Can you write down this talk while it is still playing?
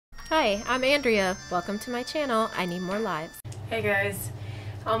Hi, I'm Andrea. Welcome to my channel, I Need More Lives. Hey guys,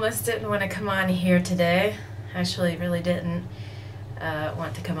 almost didn't want to come on here today. Actually, really didn't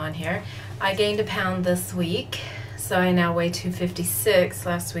want to come on here. I gained a pound this week, so I now weigh 256.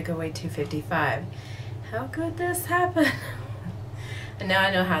 Last week I weighed 255. How could this happen? And now I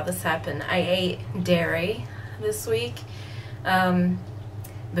know how this happened. I ate dairy this week.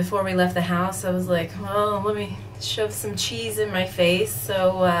 Before we left the house, I was like, well, let me shove some cheese in my face.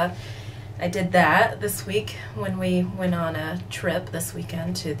 So I did that this week when we went on a trip this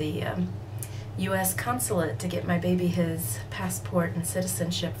weekend to the U.S. consulate to get my baby his passport and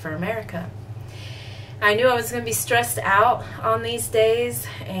citizenship for America. I knew I was going to be stressed out on these days,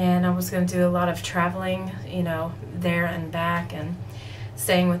 and I was going to do a lot of traveling, you know, there and back, and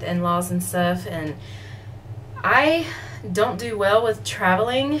staying with in-laws and stuff. And I don't do well with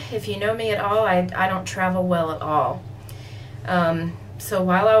traveling. If you know me at all, I don't travel well at all. So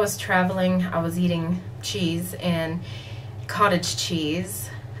while I was traveling, I was eating cheese and cottage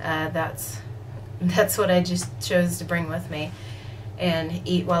cheese. That's what I just chose to bring with me and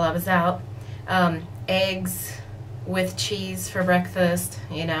eat while I was out. Eggs with cheese for breakfast,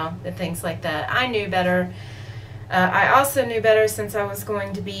 you know, and things like that. I knew better. I also knew better since I was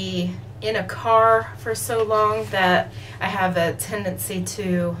going to be in a car for so long that I have a tendency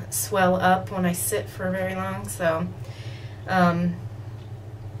to swell up when I sit for very long. So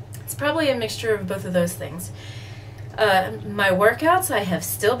it's probably a mixture of both of those things. My workouts, I have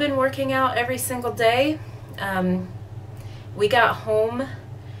still been working out every single day. We got home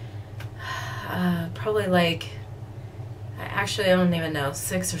probably like, actually I don't even know,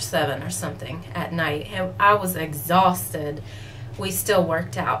 6 or 7 or something at night. And I was exhausted. We still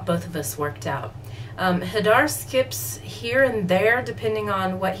worked out. Both of us worked out. Hadar skips here and there depending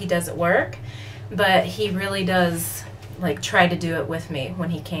on what he does at work, but he really does like try to do it with me when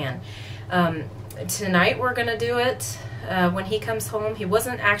he can. Tonight we're gonna do it when he comes home. He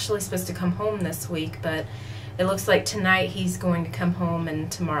wasn't actually supposed to come home this week, but it looks like tonight he's going to come home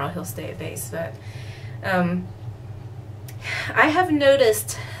and tomorrow he'll stay at base. But I have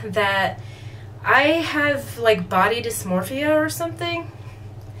noticed that I have like body dysmorphia or something.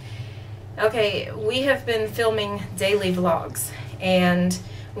 Okay, we have been filming daily vlogs, and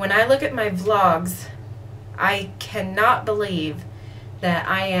when I look at my vlogs, I cannot believe that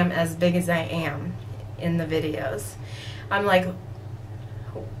I am as big as I am in the videos. I'm like,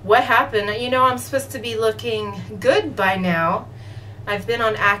 what happened? You know, I'm supposed to be looking good by now. I've been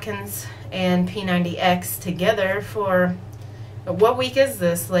on Atkins and P90X together for, what week is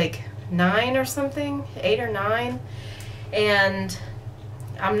this? Like 9 or something? 8 or 9? And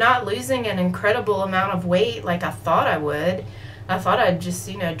I'm not losing an incredible amount of weight like I thought I would. I thought I'd just,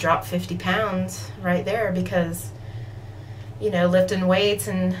 you know, drop 50 pounds right there because, you know, lifting weights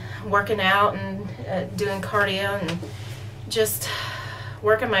and working out and doing cardio and just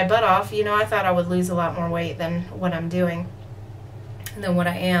working my butt off. You know, I thought I would lose a lot more weight than what I'm doing, than what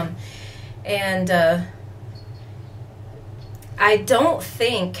I am. And I don't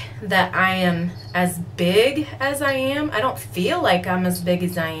think that I am as big as I am. I don't feel like I'm as big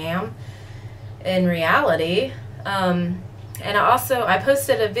as I am in reality. And I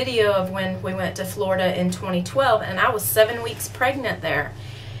posted a video of when we went to Florida in 2012, and I was 7 weeks pregnant there.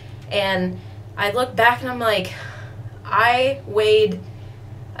 And I look back and I'm like, I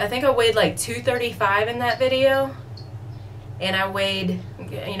think I weighed like 235 in that video. And I weighed,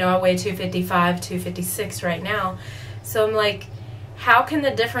 you know, I weigh 255, 256 right now. So I'm like, how can the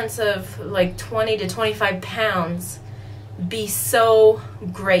difference of like 20 to 25 pounds be so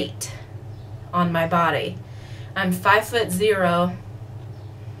great on my body? I'm 5'0",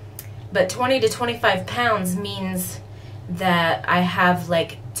 but 20 to 25 pounds means that I have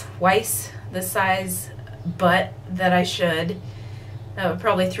like twice the size butt that I should.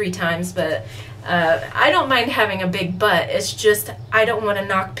 Probably 3 times, but I don't mind having a big butt. It's just I don't want to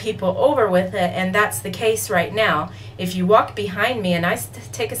knock people over with it, and that's the case right now. If you walk behind me and I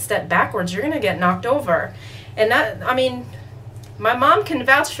take a step backwards, you're going to get knocked over. And that, I mean, my mom can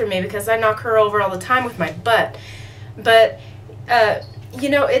vouch for me because I knock her over all the time with my butt. But, you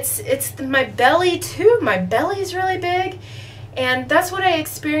know, it's my belly too. My belly's really big, and that's what I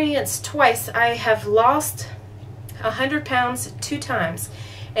experienced twice. I have lost 100 pounds 2 times,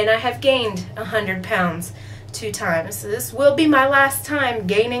 and I have gained 100 pounds 2 times. So this will be my last time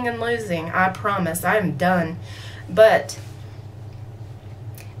gaining and losing. I promise. I'm done. But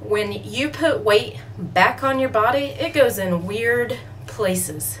when you put weight back on your body, it goes in weird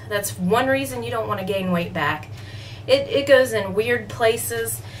places. That's one reason you don't want to gain weight back. It goes in weird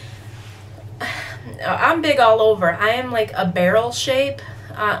places. I'm big all over. I am like a barrel shape.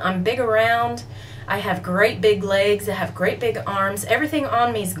 I'm big around. I have great big legs. I have great big arms. Everything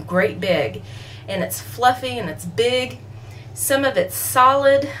on me is great big. And it's fluffy and it's big. Some of it's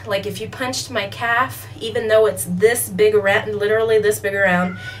solid. Like if you punched my calf, even though it's this big around, literally this big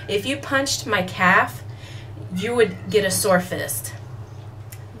around, if you punched my calf, you would get a sore fist.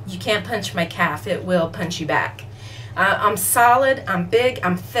 You can't punch my calf. It will punch you back. I'm solid. I'm big.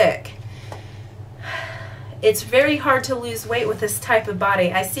 I'm thick. It's very hard to lose weight with this type of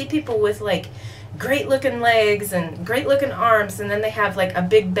body. I see people with like great looking legs and great looking arms, and then they have like a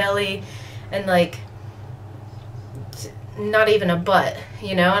big belly and like not even a butt,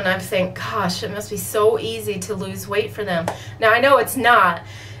 you know, and I'm thinking, gosh, it must be so easy to lose weight for them. Now I know it's not,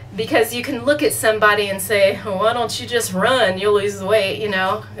 because you can look at somebody and say, oh, why don't you just run, you'll lose the weight, you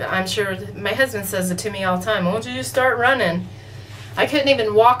know. I'm sure my husband says it to me all the time, why don't you just start running? I couldn't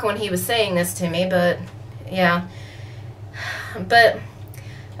even walk when he was saying this to me, but yeah. But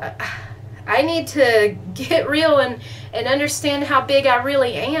I need to get real and understand how big I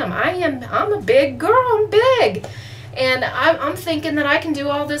really am. I'm a big girl. I'm big, and I'm thinking that I can do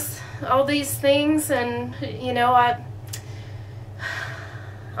all these things, and you know, I'm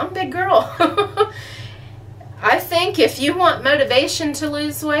a big girl. I think if you want motivation to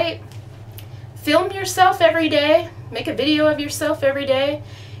lose weight, film yourself every day, make a video of yourself every day,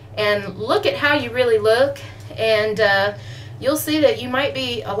 and look at how you really look, and you'll see that you might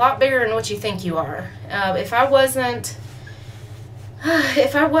be a lot bigger than what you think you are. If I wasn't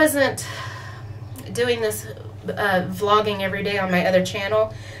doing this vlogging every day on my other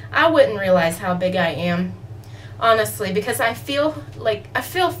channel, I wouldn't realize how big I am, honestly, because I feel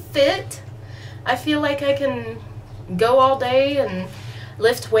fit. I feel like I can go all day and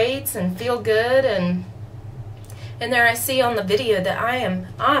lift weights and feel good, and there I see on the video that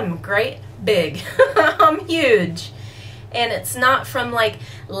I'm great big. I'm huge. And it's not from like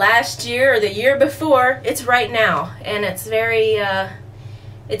last year or the year before, it's right now. And it's very,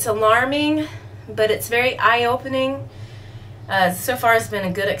 it's alarming, but it's very eye-opening. So far it's been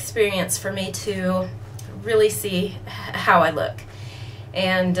a good experience for me to really see how I look.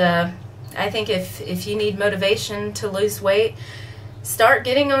 And I think if you need motivation to lose weight, start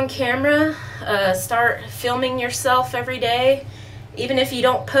getting on camera, start filming yourself every day, even if you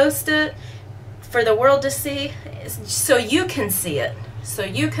don't post it, for the world to see, so you can see it, so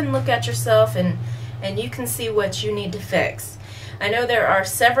you can look at yourself and you can see what you need to fix. I know there are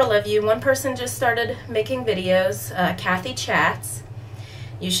several of you. One person just started making videos, CathyChats.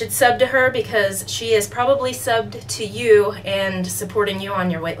 You should sub to her, because she is probably subbed to you and supporting you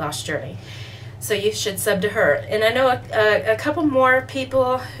on your weight loss journey. So you should sub to her. And I know a couple more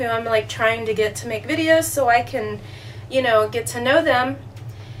people who I'm like trying to get to make videos so I can, you know, get to know them.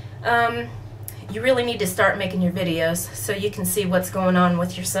 You really need to start making your videos so you can see what's going on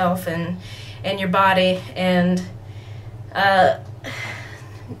with yourself and your body, and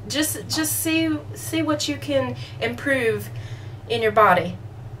just see what you can improve in your body,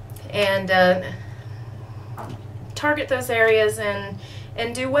 and target those areas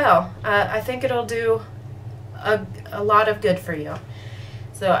and do well. I think it'll do a lot of good for you.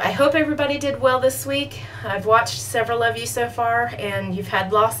 So I hope everybody did well this week. I've watched several of you so far, and you've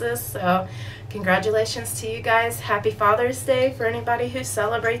had losses, so congratulations to you guys. Happy Father's Day for anybody who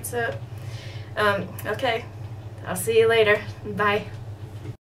celebrates it. Okay, I'll see you later. Bye.